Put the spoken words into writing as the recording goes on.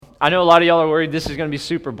I know a lot of y'all are worried this is going to be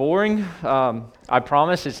super boring. I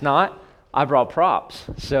promise it's not. I brought props,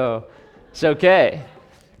 so it's okay.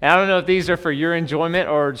 And I don't know if these are for your enjoyment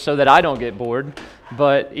or so that I don't get bored,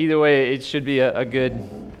 but either way, it should be a good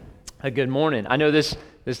morning. I know this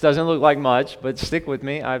doesn't look like much, but stick with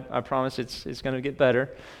me. I promise it's going to get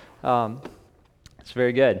better. It's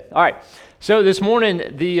very good. All right. So this morning,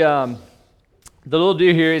 the little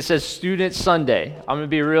dude here, it says Student Sunday. I'm going to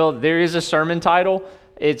be real. There is a sermon title.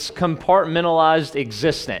 It's Compartmentalized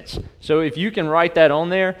Existence. So if you can write that on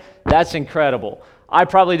there, that's incredible. I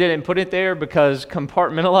probably didn't put it there because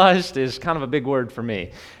compartmentalized is kind of a big word for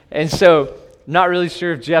me. And so not really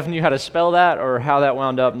sure if Jeff knew how to spell that or how that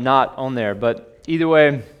wound up not on there. But either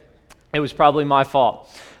way, it was probably my fault.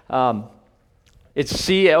 It's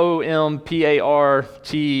C-O-M-P-A-R-T,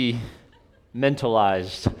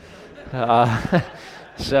 mentalized.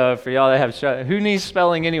 So for y'all that have, who needs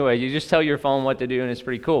spelling anyway? You just tell your phone what to do and it's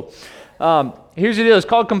pretty cool. Here's the deal. It's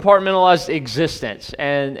called compartmentalized existence.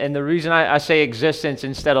 And the reason I say existence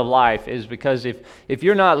instead of life is because if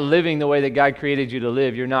you're not living the way that God created you to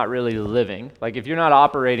live, you're not really living. Like if you're not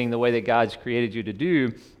operating the way that God's created you to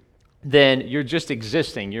do, then you're just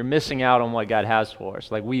existing. You're missing out on what God has for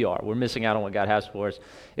us, like we are. We're missing out on what God has for us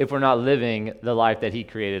if we're not living the life that He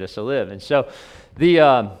created us to live. And so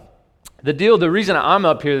the reason I'm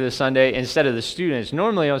up here this Sunday instead of the students,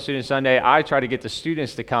 normally on Student Sunday, I try to get the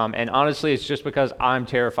students to come, and honestly, it's just because I'm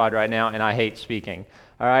terrified right now and I hate speaking.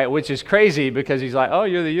 All right, which is crazy because he's like, oh,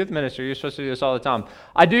 you're the youth minister. You're supposed to do this all the time.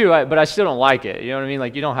 I do, but I still don't like it. You know what I mean?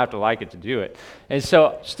 Like, you don't have to like it to do it. And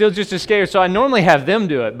so, still just as scared. So I normally have them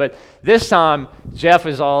do it. But this time, Jeff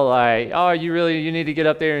is all like, oh, you need to get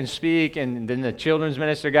up there and speak. And then the children's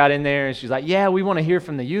minister got in there, and she's like, yeah, we want to hear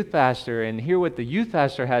from the youth pastor and hear what the youth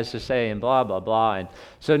pastor has to say and blah, blah, blah. And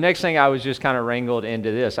so next thing, I was just kind of wrangled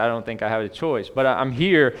into this. I don't think I have a choice. But I'm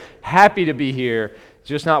here, happy to be here,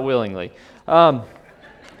 just not willingly.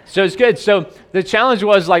 So it's good. So the challenge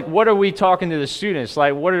was like, what are we talking to the students?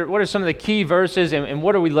 Like, what are some of the key verses and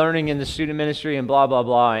what are we learning in the student ministry and blah, blah,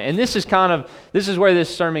 blah. And this is where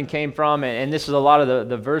this sermon came from. And this is a lot of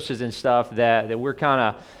the verses and stuff that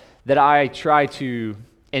I try to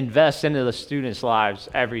invest into the students' lives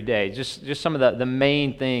every day. Just some of the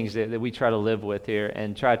main things that we try to live with here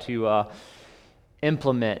and try to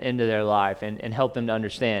implement into their life and help them to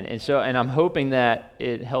understand. And I'm hoping that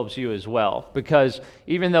it helps you as well, because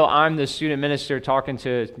even though I'm the student minister talking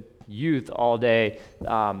to youth all day,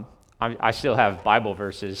 I still have Bible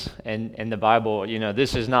verses and the Bible,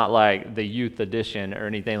 this is not like the youth edition or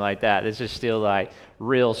anything like that. This is still like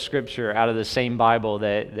real scripture out of the same Bible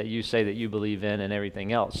that you say that you believe in and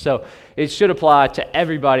everything else. So it should apply to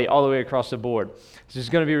everybody all the way across the board. This is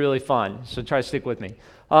going to be really fun, so try to stick with me.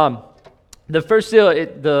 The first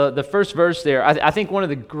verse there, I think one of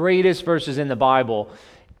the greatest verses in the Bible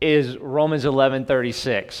is Romans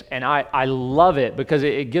 11:36, and I love it because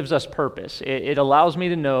it gives us purpose. It allows me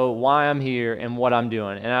to know why I'm here and what I'm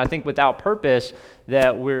doing. And I think without purpose,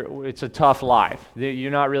 that it's a tough life.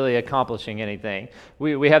 You're not really accomplishing anything.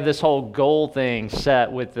 We have this whole goal thing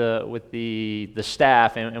set with the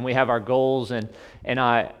staff, and we have our goals, and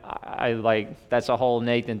I like, that's a whole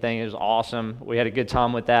Nathan thing. It was awesome. We had a good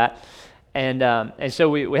time with that. And so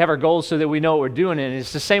we have our goals so that we know what we're doing, and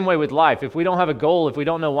it's the same way with life. If we don't have a goal, if we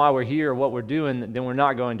don't know why we're here or what we're doing, then we're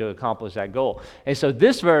not going to accomplish that goal. And so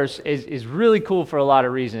this verse is really cool for a lot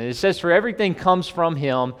of reasons. It says, for everything comes from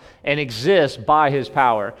Him and exists by His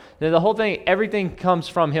power. Now the whole thing, everything comes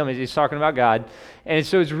from Him, as he's talking about God. And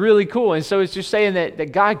so it's really cool. And so it's just saying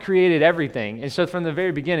that God created everything. And so from the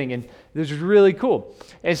very beginning, and this is really cool.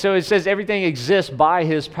 And so it says everything exists by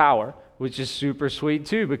His power, which is super sweet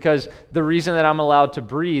too, because the reason that I'm allowed to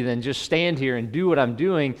breathe and just stand here and do what I'm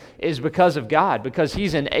doing is because of God, because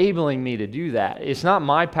He's enabling me to do that. It's not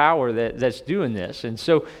my power that's doing this. And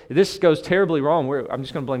so this goes terribly wrong. I'm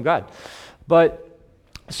just going to blame God. But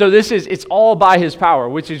so it's all by His power,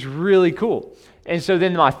 which is really cool. And so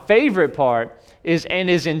then my favorite part is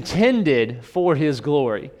intended for His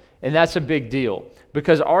glory. And that's a big deal,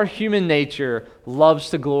 because our human nature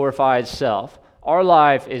loves to glorify itself. Our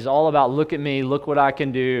life is all about, look at me, look what I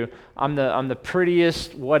can do. I'm the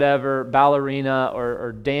prettiest whatever ballerina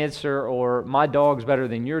or dancer, or my dog's better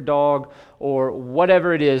than your dog, or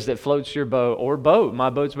whatever it is that floats your boat, or my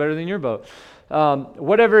boat's better than your boat.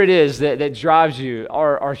 Whatever it is that drives you,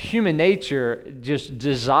 our human nature just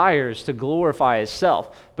desires to glorify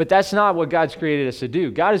itself. But that's not what God's created us to do.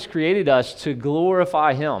 God has created us to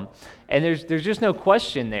glorify Him. And there's just no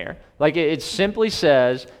question there. Like it simply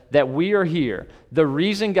says that we are here, the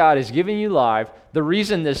reason God is giving you life, the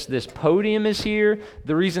reason this podium is here,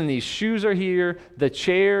 the reason these shoes are here, the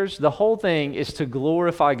chairs, the whole thing is to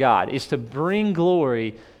glorify God, is to bring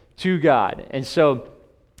glory to God. And so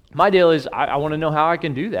my deal is I want to know how I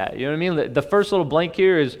can do that. You know what I mean? The first little blank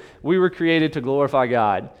here is we were created to glorify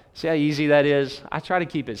God. See how easy that is? I try to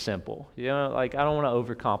keep it simple. You know, like I don't want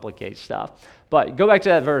to overcomplicate stuff. But go back to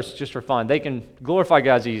that verse just for fun. They can glorify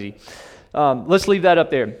God's easy. Let's leave that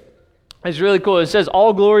up there. It's really cool. It says,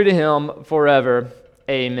 all glory to him forever.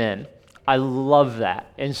 Amen. I love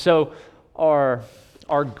that. And so our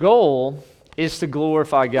goal is to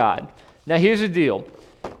glorify God. Now here's the deal.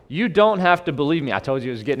 You don't have to believe me. I told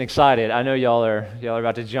you I was getting excited. I know y'all are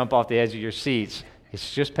about to jump off the edge of your seats.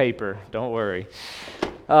 It's just paper. Don't worry.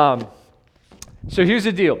 So here's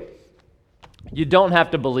the deal. You don't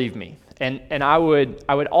have to believe me. And I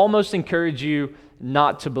would almost encourage you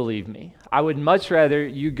not to believe me. I would much rather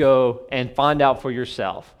you go and find out for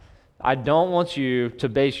yourself. I don't want you to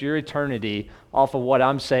base your eternity off of what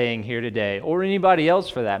I'm saying here today, or anybody else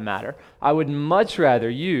for that matter. I would much rather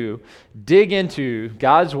you dig into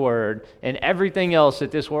God's Word and everything else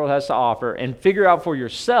that this world has to offer and figure out for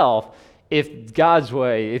yourself if God's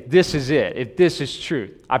way, if this is it, if this is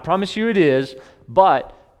truth. I promise you it is,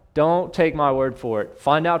 but don't take my word for it.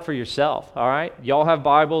 Find out for yourself, all right? Y'all have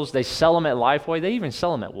Bibles. They sell them at Lifeway. They even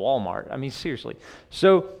sell them at Walmart. I mean, seriously.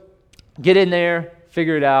 So get in there,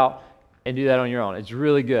 figure it out, and do that on your own. It's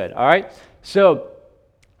really good, all right? So,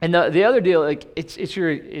 and the other deal, like it's your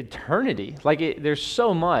eternity. Like there's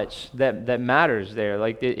so much that matters there.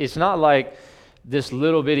 Like it's not like this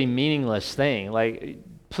little bitty meaningless thing. Like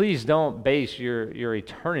please don't base your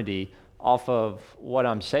eternity off of what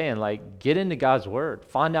I'm saying. Like get into God's Word.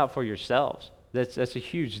 Find out for yourselves. That's a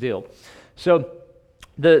huge deal. So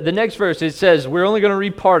the next verse, it says, we're only going to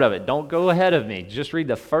read part of it. Don't go ahead of me. Just read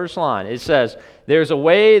the first line. It says, there's a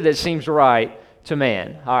way that seems right to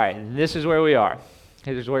man. All right, and this is where we are.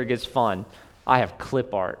 Here's where it gets fun. I have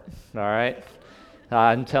clip art, all right?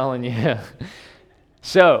 I'm telling you.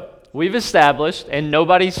 So we've established, and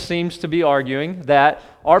nobody seems to be arguing, that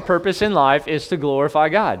our purpose in life is to glorify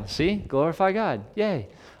God. See? Glorify God. Yay.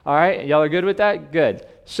 All right, y'all are good with that? Good.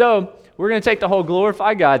 So we're going to take the whole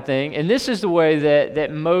glorify God thing, and this is the way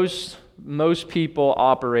that most people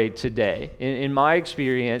operate today. In my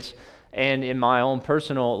experience and in my own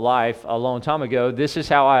personal life a long time ago, this is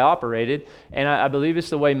how I operated, and I believe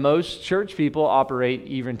it's the way most church people operate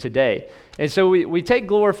even today. And so we take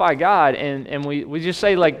glorify God, and we just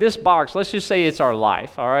say, like, this box, let's just say it's our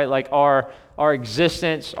life, all right? Like our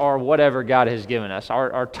existence or whatever God has given us,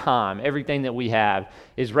 our time, everything that we have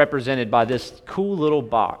is represented by this cool little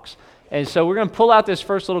box. And so we're going to pull out this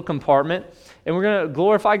first little compartment, and we're going to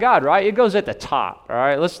glorify God, right? It goes at the top, all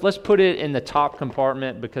right? Let's put it in the top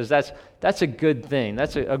compartment because that's a good thing.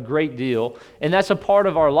 That's a great deal, and that's a part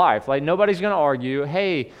of our life. Like, nobody's going to argue,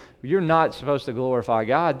 hey, you're not supposed to glorify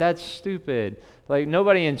God. That's stupid. Like,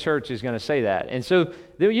 nobody in church is going to say that. And so,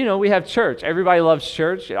 we have church. Everybody loves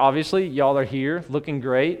church. Obviously, y'all are here looking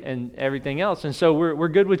great and everything else. And so we're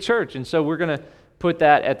good with church, and so we're going to put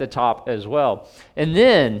that at the top as well. And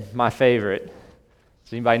then, my favorite.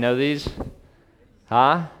 Does anybody know these?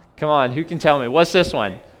 Huh? Come on, who can tell me? What's this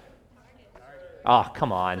one? Oh,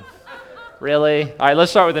 come on. Really? All right,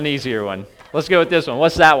 let's start with an easier one. Let's go with this one.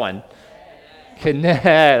 What's that one? Connect.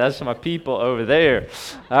 That's my people over there.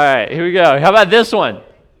 All right, here we go. How about this one?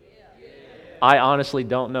 I honestly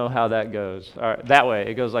don't know how that goes. All right, that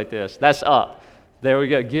way. It goes like this. That's up. There we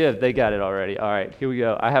go. Give. They got it already. All right, here we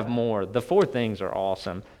go. I have more. The 4 things are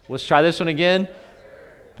awesome. Let's try this one again.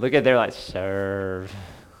 Look at, they're like, serve.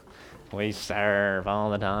 We serve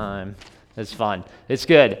all the time. It's fun. It's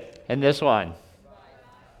good. And this one.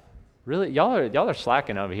 Really? Y'all are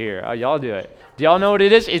slacking over here. Oh, y'all do it. Do y'all know what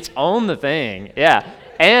it is? It's on the thing. Yeah.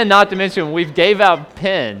 And not to mention, we've gave out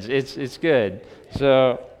pens. It's good.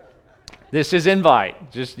 So this is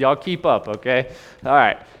invite. Just y'all keep up, okay? All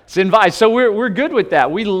right. It's invite. So we're good with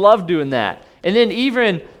that. We love doing that. And then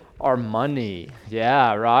even our money.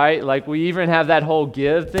 Yeah, right? Like we even have that whole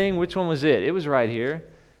give thing. Which one was it? It was right here.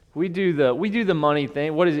 We do the money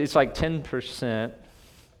thing. What is it? It's like 10%.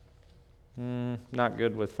 Not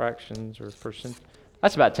good with fractions or percent.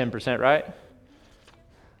 That's about 10%, right?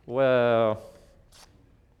 Well,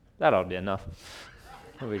 that ought to be enough.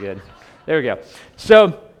 That'll be good. There we go.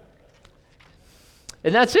 So,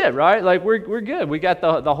 and that's it, right? Like we're good. We got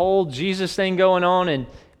the whole Jesus thing going on, and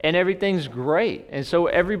everything's great. And so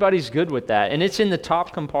everybody's good with that. And it's in the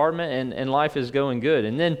top compartment, and life is going good.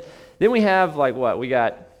 And then we have like what? We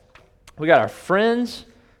got our friends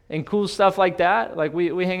and cool stuff like that. Like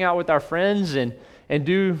we hang out with our friends, and and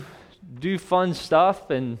do fun stuff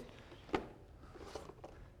and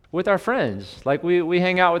with our friends. Like we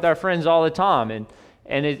hang out with our friends all the time,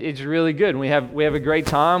 and it's really good. And we have a great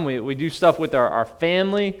time. We do stuff with our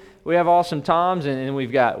family. We have awesome times, and we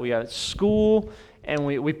got school, and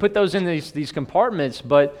we put those in these compartments.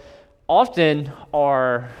 But often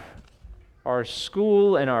our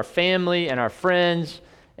school and our family and our friends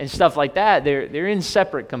and stuff like that, they're in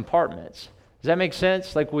separate compartments. Does that make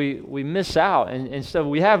sense? Like we miss out, and so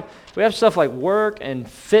we have stuff like work and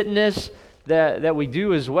fitness that we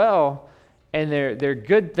do as well, and they're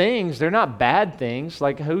good things. They're not bad things.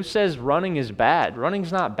 Like, who says running is bad?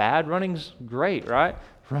 Running's not bad. Running's great, right?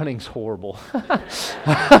 Running's horrible.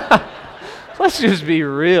 Let's just be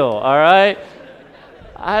real, all right?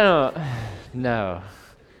 I don't know.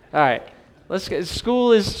 All right. Let's get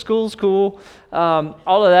school's cool.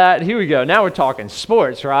 All of that. Here we go. Now we're talking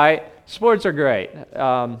sports, right? Sports are great.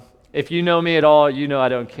 If you know me at all, you know I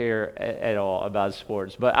don't care at all about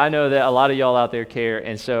sports. But I know that a lot of y'all out there care,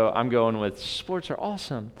 and so I'm going with sports are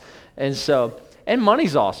awesome. And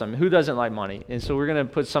money's awesome. Who doesn't like money? And so we're going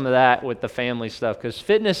to put some of that with the family stuff, because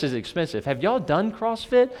fitness is expensive. Have y'all done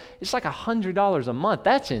CrossFit? It's like $100 a month.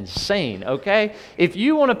 That's insane, okay? If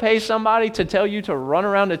you want to pay somebody to tell you to run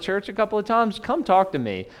around the church a couple of times, come talk to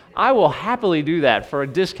me. I will happily do that for a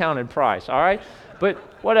discounted price, all right? But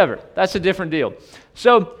whatever. That's a different deal.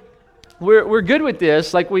 So we're good with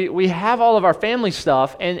this. Like, we have all of our family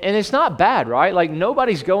stuff, and it's not bad, right? Like,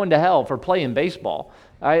 nobody's going to hell for playing baseball.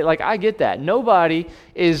 All right? Like, I get that. Nobody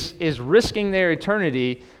is risking their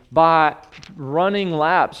eternity by running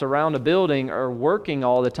laps around a building or working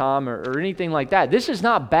all the time or anything like that. This is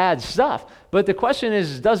not bad stuff. But the question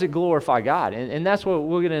is, does it glorify God? And that's what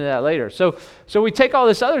we'll get into that later. So we take all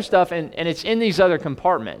this other stuff, and it's in these other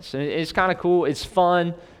compartments. And it's kind of cool. It's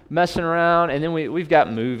fun messing around. And then we've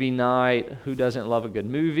got movie night. Who doesn't love a good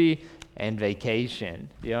movie? And vacation.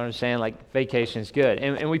 You know what I'm saying? Like, vacation's good.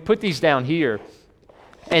 And we put these down here.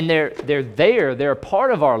 And they're a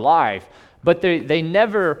part of our life, but they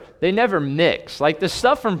never mix. Like, the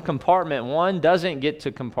stuff from compartment 1 doesn't get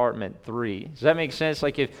to compartment 3. Does that make sense?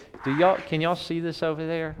 Like, can y'all see this over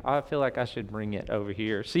there? I feel like I should bring it over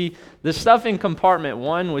here. See, the stuff in compartment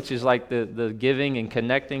 1, which is like the giving and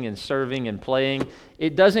connecting and serving and playing,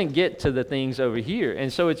 it doesn't get to the things over here.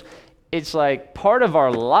 And so it's like part of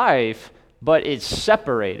our life, but it's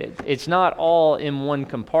separated. It's not all in one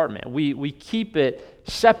compartment. We keep it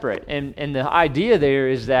separate. And the idea there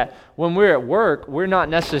is that when we're at work, we're not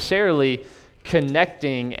necessarily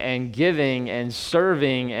connecting and giving and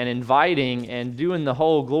serving and inviting and doing the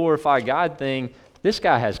whole glorify God thing. This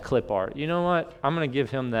guy has clip art. You know what? I'm going to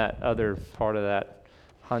give him that other part of that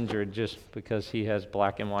 100 just because he has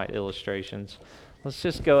black and white illustrations. Let's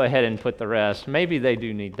just go ahead and put the rest. Maybe they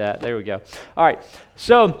do need that. There we go. All right.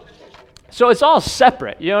 So it's all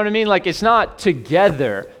separate, you know what I mean? Like, it's not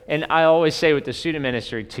together. And I always say with the student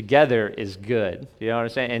ministry, together is good. You know what I'm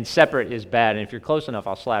saying? And separate is bad. And if you're close enough,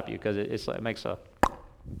 I'll slap you because it makes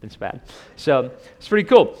it's bad. So it's pretty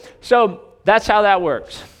cool. So that's how that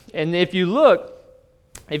works. And if you look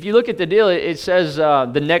at the deal, it says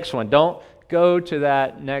the next one. Don't go to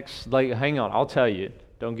that next, like, hang on, I'll tell you.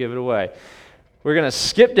 Don't give it away. We're going to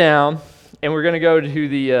skip down. And we're going to go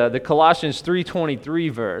to the Colossians 3:23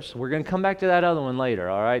 verse. We're going to come back to that other one later,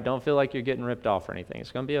 all right? Don't feel like you're getting ripped off or anything. It's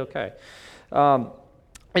going to be okay.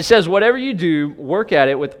 It says, whatever you do, work at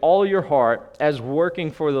it with all your heart as working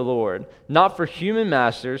for the Lord, not for human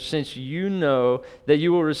masters, since you know that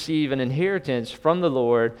you will receive an inheritance from the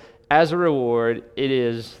Lord. As a reward, it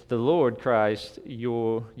is the Lord Christ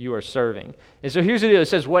you are serving. And so here's the deal. It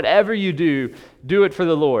says, whatever you do it for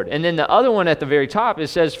the Lord. And then the other one at the very top, it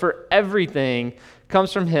says, for everything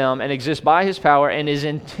comes from him and exists by his power and is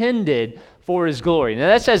intended for his glory. Now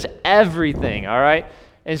that says everything, all right?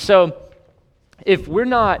 And so if we're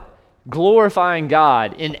not glorifying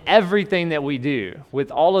God in everything that we do, with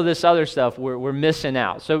all of this other stuff, we're missing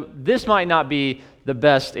out. So this might not be the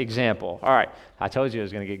best example. All right, I told you it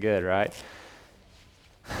was going to get good, right?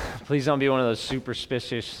 Please don't be one of those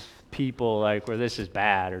superstitious people like where this is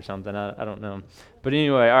bad or something. I don't know. But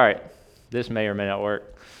anyway, all right, this may or may not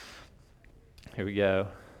work. Here we go.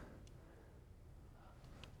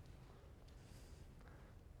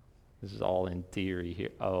 This is all in theory here.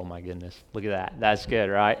 Oh my goodness, look at that. That's good,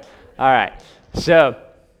 right? All right, so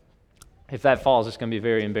if that falls, it's going to be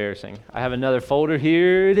very embarrassing. I have another folder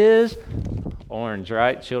here. It is orange,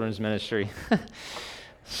 right? Children's ministry.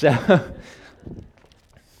 So,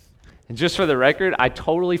 and just for the record, I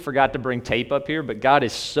totally forgot to bring tape up here, but God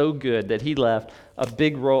is so good that he left a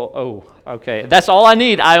big roll. Oh, okay. That's all I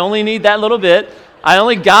need. I only need that little bit.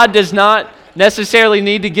 God does not necessarily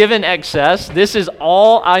need to give in excess. This is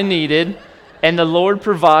all I needed, and the Lord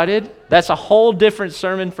provided. That's a whole different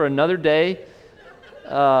sermon for another day.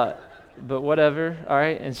 But whatever, all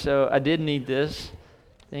right? And so I did need this.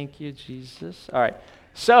 Thank you, Jesus. All right.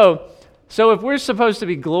 So if we're supposed to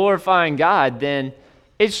be glorifying God, then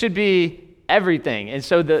it should be everything. And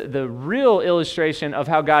so the real illustration of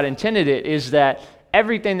how God intended it is that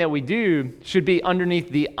everything that we do should be underneath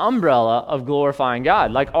the umbrella of glorifying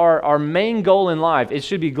God. Like our main goal in life, it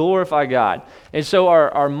should be glorify God. And so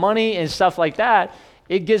our money and stuff like that,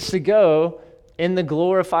 it gets to go in the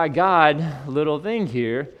glorify God little thing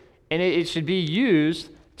here, and it should be used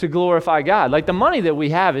to glorify God. Like the money that we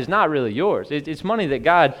have is not really yours. It's money that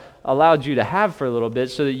God allowed you to have for a little bit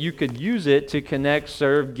so that you could use it to connect,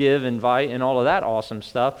 serve, give, invite, and all of that awesome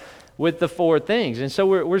stuff with the four things. And so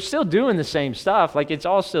we're still doing the same stuff. Like it's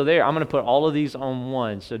all still there. I'm going to put all of these on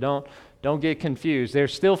one, so don't get confused.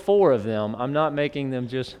 There's still four of them. I'm not making them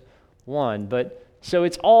just one. But so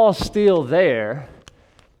it's all still there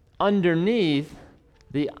underneath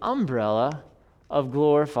the umbrella of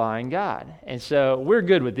glorifying God. And so we're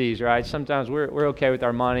good with these, right? Sometimes we're okay with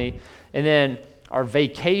our money. And then our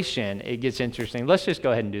vacation, it gets interesting. Let's just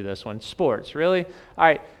go ahead and do this one. Sports, really? All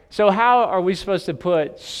right. So how are we supposed to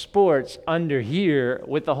put sports under here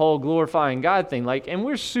with the whole glorifying God thing? Like, and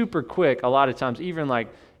we're super quick a lot of times, even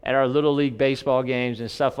like at our Little League baseball games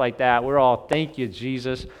and stuff like that. We're all, thank you,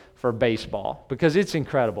 Jesus, for baseball, because it's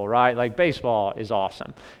incredible, right? Like baseball is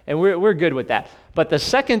awesome, and we're good with that. But the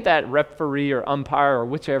second that referee or umpire or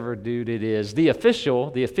whichever dude it is, the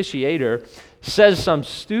official, the officiator, says some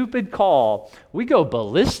stupid call, we go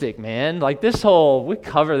ballistic, man. Like we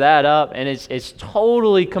cover that up, and it's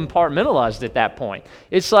totally compartmentalized at that point.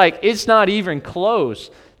 It's like it's not even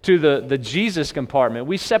close to the Jesus compartment.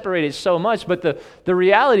 We separate it so much, but the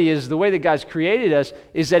reality is the way that God's created us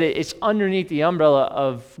is that it's underneath the umbrella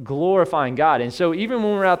of glorifying God. And so even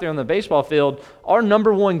when we're out there on the baseball field, our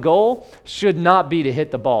number one goal should not be to hit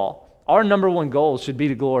the ball. Our number one goal should be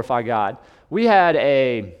to glorify God.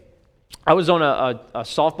 I was on a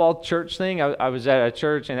softball church thing. I was at a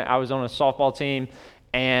church, and I was on a softball team,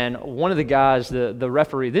 and one of the guys, the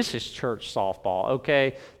referee, this is church softball,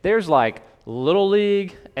 okay? There's like Little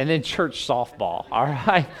League, and then church softball, all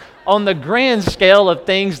right? On the grand scale of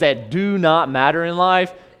things that do not matter in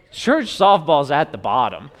life, church softball's at the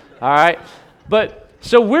bottom, all right? But,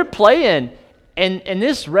 so we're playing, and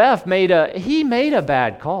this ref made a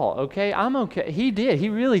bad call, okay? I'm okay. He did. He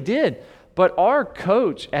really did. But our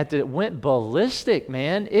coach went ballistic,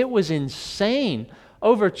 man. It was insane.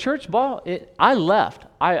 Over church ball, I left.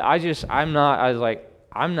 I'm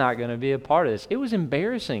not going to be a part of this. It was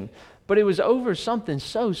embarrassing. But it was over something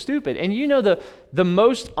so stupid. And you know the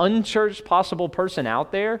most unchurched possible person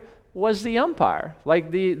out there was the umpire.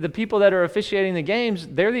 Like the people that are officiating the games,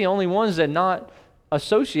 they're the only ones that not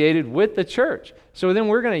associated with the church. So then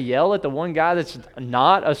we're going to yell at the one guy that's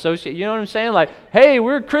not associated. You know what I'm saying? Like, hey,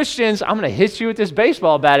 we're Christians. I'm going to hit you with this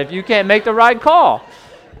baseball bat if you can't make the right call.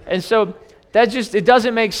 And so it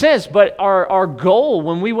doesn't make sense. But our goal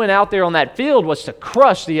when we went out there on that field was to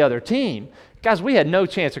crush the other team. Guys, we had no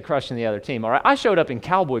chance of crushing the other team, all right? I showed up in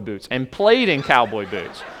cowboy boots and played in cowboy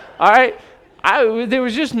boots, all right? There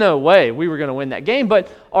was just no way we were going to win that game,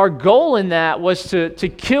 but our goal in that was to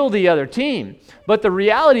kill the other team. But the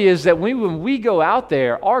reality is that when we go out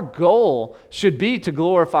there, our goal should be to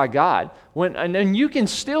glorify God. And you can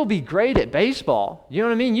still be great at baseball. You know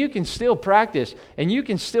what I mean? You can still practice, and you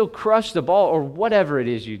can still crush the ball or whatever it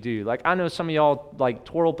is you do. Like I know some of y'all like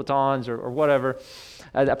twirl batons or whatever.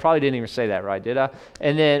 I probably didn't even say that right, did I?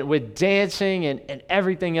 And then with dancing and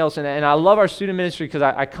everything else. And I love our student ministry because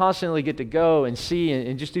I constantly get to go and see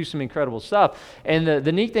and just do some incredible stuff. And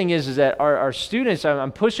the neat thing is that our students,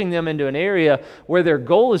 I'm pushing them into an area where their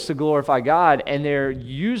goal is to glorify God, and they're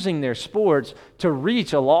using their sports to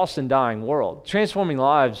reach a lost and dying world, transforming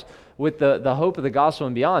lives with the hope of the gospel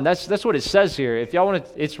and beyond. That's what it says here. If y'all want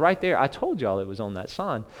to, it's right there. I told y'all it was on that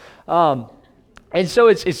sign. And so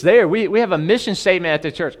it's there. We have a mission statement at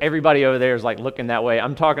the church. Everybody over there is like looking that way.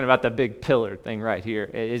 I'm talking about the big pillar thing right here.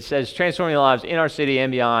 It says transforming lives in our city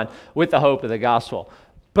and beyond with the hope of the gospel.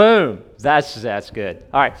 Boom. That's good.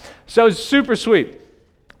 All right. So it's super sweet.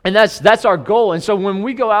 And that's our goal. And so when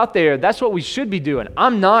we go out there, that's what we should be doing.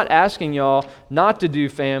 I'm not asking y'all not to do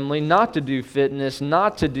family, not to do fitness,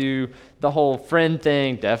 not to do the whole friend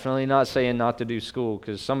thing. Definitely not saying not to do school,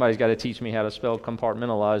 because somebody's got to teach me how to spell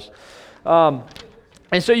compartmentalize.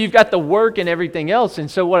 And so you've got the work and everything else. And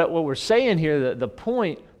so what we're saying here, the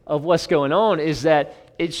point of what's going on is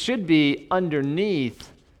that it should be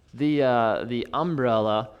underneath the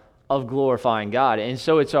umbrella of glorifying God. And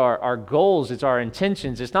so it's our goals, it's our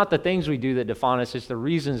intentions. It's not the things we do that define us, it's the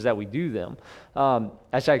reasons that we do them.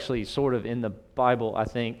 That's actually sort of in the Bible, I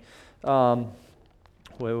think.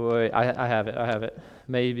 Wait, I have it.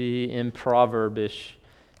 Maybe in Proverbish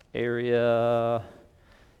area.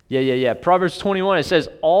 Yeah. Proverbs 21, it says,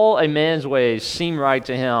 all a man's ways seem right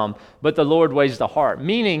to him, but the Lord weighs the heart.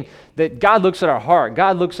 Meaning that God looks at our heart.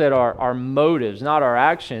 God looks at our motives, not our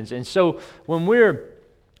actions. And so when we're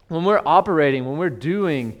operating, when we're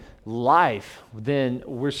doing life, then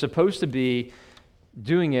we're supposed to be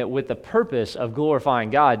doing it with the purpose of glorifying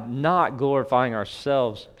God, not glorifying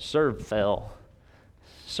ourselves. Serve fell.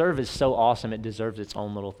 Serve is so awesome, it deserves its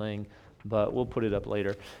own little thing, but we'll put it up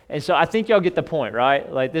later. And so I think y'all get the point, right?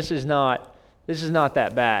 Like this is not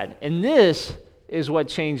that bad. And this is what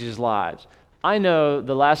changes lives. I know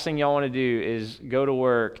the last thing y'all want to do is go to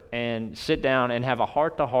work and sit down and have a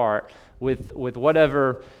heart-to-heart with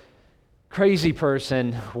whatever crazy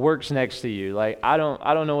person works next to you. Like I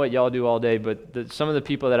don't know what y'all do all day, but some of the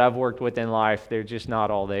people that I've worked with in life, they're just not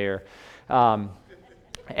all there.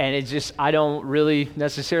 And it's just, I don't really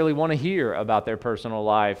necessarily want to hear about their personal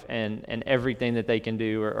life and everything that they can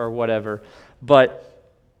do or whatever. But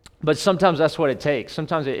sometimes that's what it takes.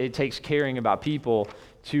 Sometimes it takes caring about people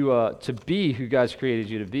to be who God's created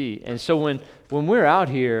you to be. And so when we're out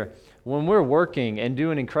here, when we're working and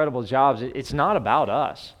doing incredible jobs, it's not about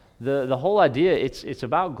us. The whole idea, it's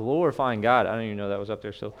about glorifying God. I don't even know that was up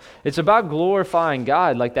there. So it's about glorifying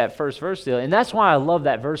God, like that first verse deal. And that's why I love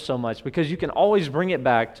that verse so much, because you can always bring it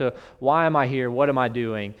back to why am I here? What am I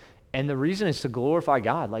doing? And the reason is to glorify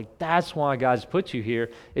God. Like that's why God's put you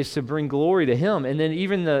here, is to bring glory to Him. And then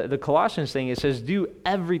even the Colossians thing, it says do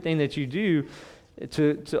everything that you do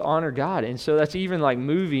to honor God. And so that's even like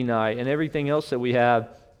movie night and everything else that we have,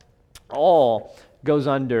 all goes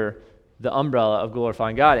under the umbrella of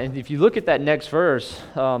glorifying God. And if you look at that next verse,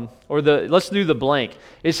 let's do the blank.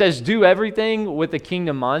 It says, do everything with the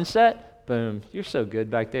kingdom mindset. Boom. You're so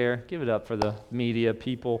good back there. Give it up for the media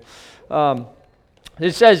people.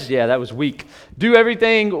 It says, yeah, that was weak. Do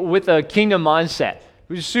everything with a kingdom mindset,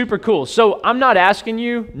 which is super cool. So I'm not asking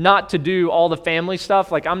you not to do all the family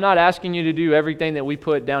stuff. Like I'm not asking you to do everything that we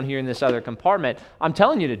put down here in this other compartment. I'm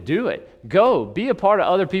telling you to do it. Go, be a part of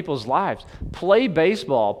other people's lives. Play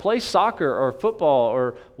baseball, play soccer or football,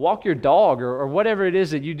 or walk your dog, or whatever it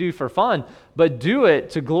is that you do for fun. But do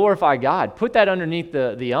it to glorify God. Put that underneath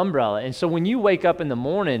the umbrella. And so when you wake up in the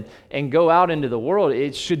morning and go out into the world,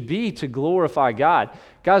 it should be to glorify God.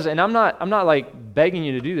 Guys, and I'm not like begging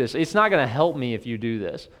you to do this. It's not going to help me if you do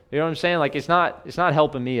this. You know what I'm saying? Like it's not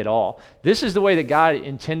helping me at all. This is the way that God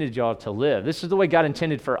intended y'all to live. This is the way God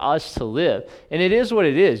intended for us to live. And it is what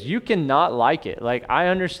it is. You cannot like it. Like I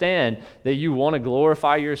understand that you want to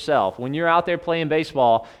glorify yourself. When you're out there playing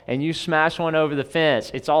baseball and you smash one over the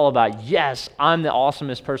fence, it's all about, yes, I'm the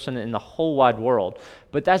awesomest person in the whole wide world.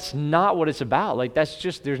 But that's not what it's about. Like that's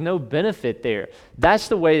just, there's no benefit there. That's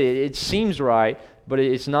the way it seems right, but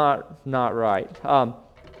it's not right.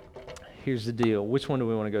 Here's the deal. Which one do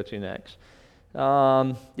we want to go to next?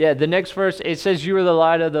 The next verse, it says, you are the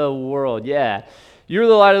light of the world. Yeah. You're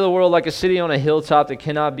the light of the world, like a city on a hilltop that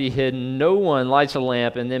cannot be hidden. No one lights a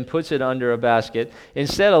lamp and then puts it under a basket.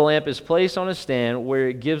 Instead, a lamp is placed on a stand where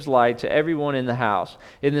it gives light to everyone in the house.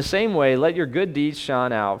 In the same way, let your good deeds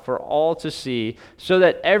shine out for all to see, so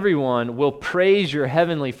that everyone will praise your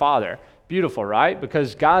heavenly Father. Beautiful, right?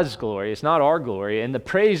 Because God's glory, it's not our glory, and the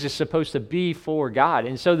praise is supposed to be for God.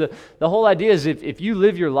 And so the whole idea is if you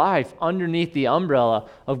live your life underneath the umbrella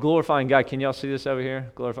of glorifying God. Can y'all see this over here?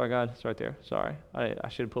 Glorify God? It's right there. Sorry. I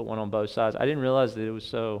should have put one on both sides. I didn't realize that it was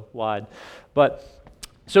so wide. But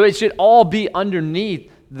so it should all be underneath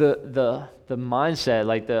the mindset,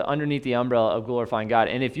 like underneath the umbrella of glorifying God.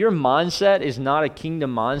 And if your mindset is not a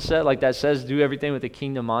kingdom mindset, like that says, do everything with a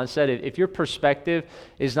kingdom mindset. If your perspective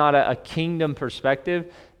is not a kingdom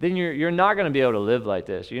perspective, then you're not going to be able to live like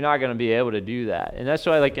this. You're not going to be able to do that. And that's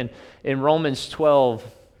why, like in Romans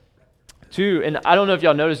 12:2, and I don't know if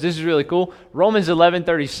y'all noticed, this is really cool. Romans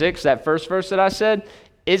 11:36, that first verse that I said,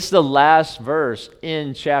 it's the last verse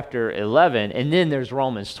in chapter 11, and then there's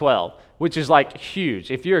Romans 12. Which is like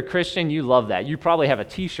huge. If you're a Christian, you love that. You probably have a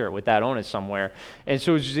t-shirt with that on it somewhere. And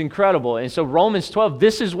so it's just incredible. And so Romans 12,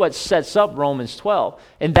 this is what sets up Romans 12.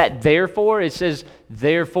 And that therefore, it says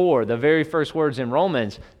therefore, the very first words in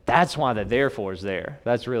Romans, that's why the therefore is there.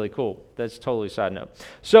 That's really cool. That's totally side note.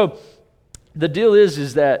 So the deal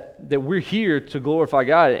is that we're here to glorify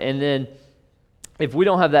God. And then if we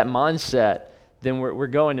don't have that mindset, then we're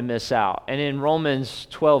going to miss out. And in Romans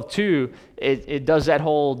 12:2, it does that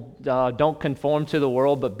whole don't conform to the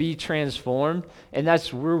world, but be transformed. And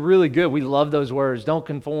we're really good. We love those words, don't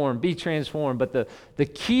conform, be transformed. But the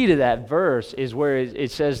key to that verse is where it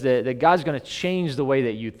says that God's going to change the way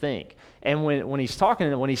that you think. And when he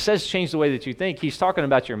says change the way that you think, he's talking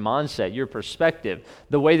about your mindset, your perspective,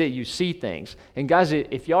 the way that you see things. And guys,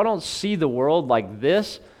 if y'all don't see the world like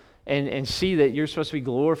this, and see that you're supposed to be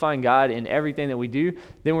glorifying God in everything that we do,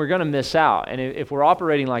 then we're going to miss out. And if we're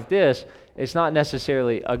operating like this, it's not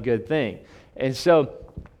necessarily a good thing. And so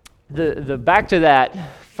the back to that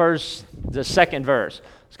the second verse.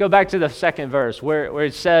 Let's go back to the second verse where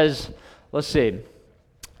it says, let's see.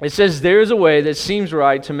 It says, there is a way that seems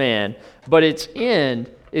right to man, but its end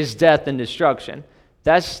is death and destruction.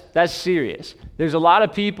 That's serious. There's a lot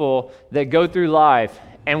of people that go through life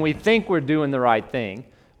and we think we're doing the right thing.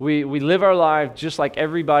 We live our life just like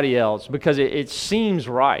everybody else because it seems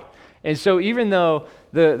right. And so even though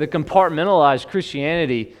the compartmentalized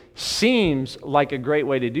Christianity seems like a great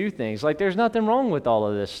way to do things, like there's nothing wrong with all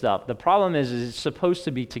of this stuff. The problem is it's supposed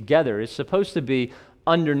to be together. It's supposed to be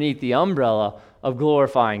underneath the umbrella of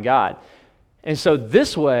glorifying God. And so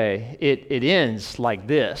this way, it ends like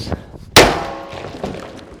this.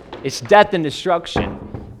 It's death and destruction.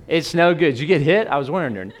 It's no good. Did you get hit? I was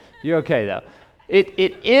wondering. You're okay, though.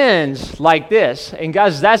 It ends like this. And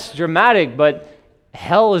guys, that's dramatic, but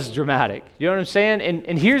hell is dramatic. You know what I'm saying?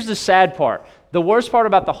 And here's the sad part. The worst part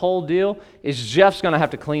about the whole deal is Jeff's going to have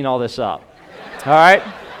to clean all this up. All right?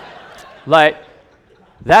 Like,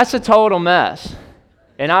 that's a total mess.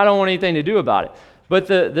 And I don't want anything to do about it. But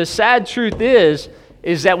the sad truth is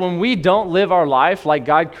that when we don't live our life like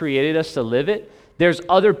God created us to live it, there's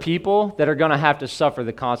other people that are going to have to suffer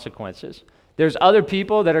the consequences. There's other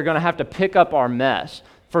people that are going to have to pick up our mess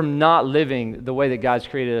from not living the way that God's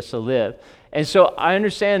created us to live. And so I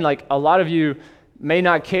understand, like, a lot of you may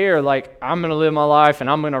not care, like, I'm going to live my life and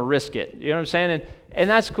I'm going to risk it. You know what I'm saying? And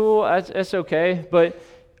that's cool. That's okay. But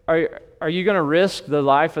are you going to risk the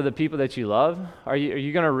life of the people that you love? Are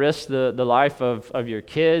you going to risk the life of your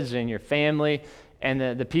kids and your family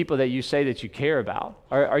and the people that you say that you care about?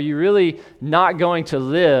 Are you really not going to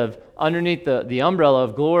live underneath the umbrella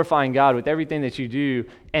of glorifying God with everything that you do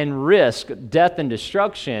and risk death and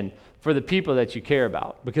destruction for the people that you care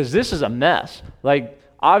about? Because this is a mess. Like,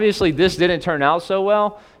 obviously this didn't turn out so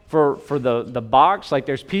well for the box. Like,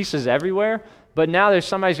 there's pieces everywhere, but now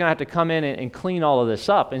somebody's going to have to come in and clean all of this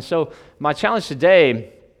up. And so my challenge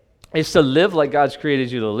today is to live like God's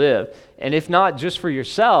created you to live. And if not just for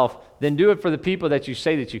yourself, then do it for the people that you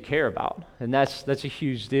say that you care about. And that's a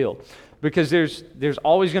huge deal. Because there's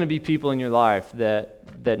always going to be people in your life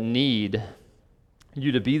that need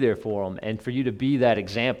you to be there for them and for you to be that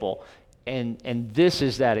example. And this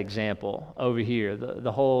is that example over here,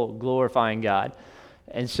 the whole glorifying God.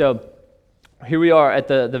 And so here we are at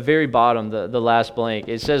the very bottom, the last blank.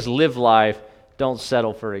 It says, live life, don't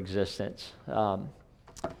settle for existence.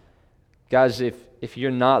 Guys, if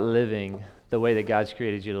you're not living the way that God's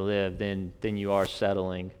created you to live, then you are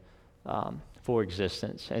settling for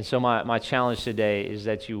existence. And so my challenge today is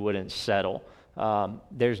that you wouldn't settle.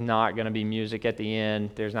 There's not going to be music at the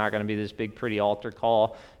end. There's not going to be this big pretty altar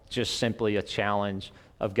call. Just simply a challenge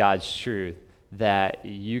of God's truth that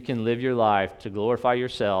you can live your life to glorify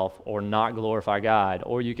yourself or not glorify God,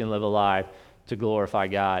 or you can live a life to glorify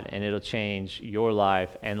God, and it'll change your life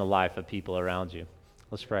and the life of people around you.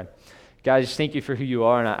 Let's pray. God, I just thank you for who you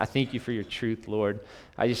are, and I thank you for your truth, Lord.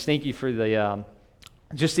 I just thank you for the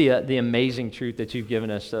amazing truth that you've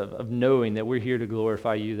given us of knowing that we're here to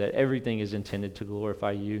glorify you, that everything is intended to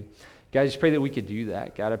glorify you. God, I just pray that we could do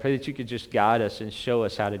that. God, I pray that you could just guide us and show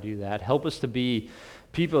us how to do that. Help us to be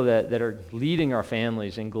people that are leading our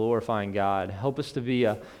families and glorifying God. Help us to be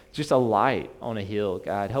just a light on a hill,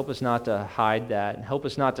 God. Help us not to hide that. Help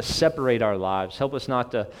us not to separate our lives. Help us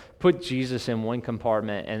not to put Jesus in one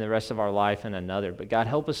compartment and the rest of our life in another. But God,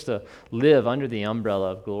 help us to live under the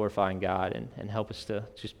umbrella of glorifying God and help us to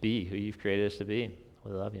just be who you've created us to be.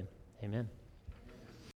 We love you. Amen.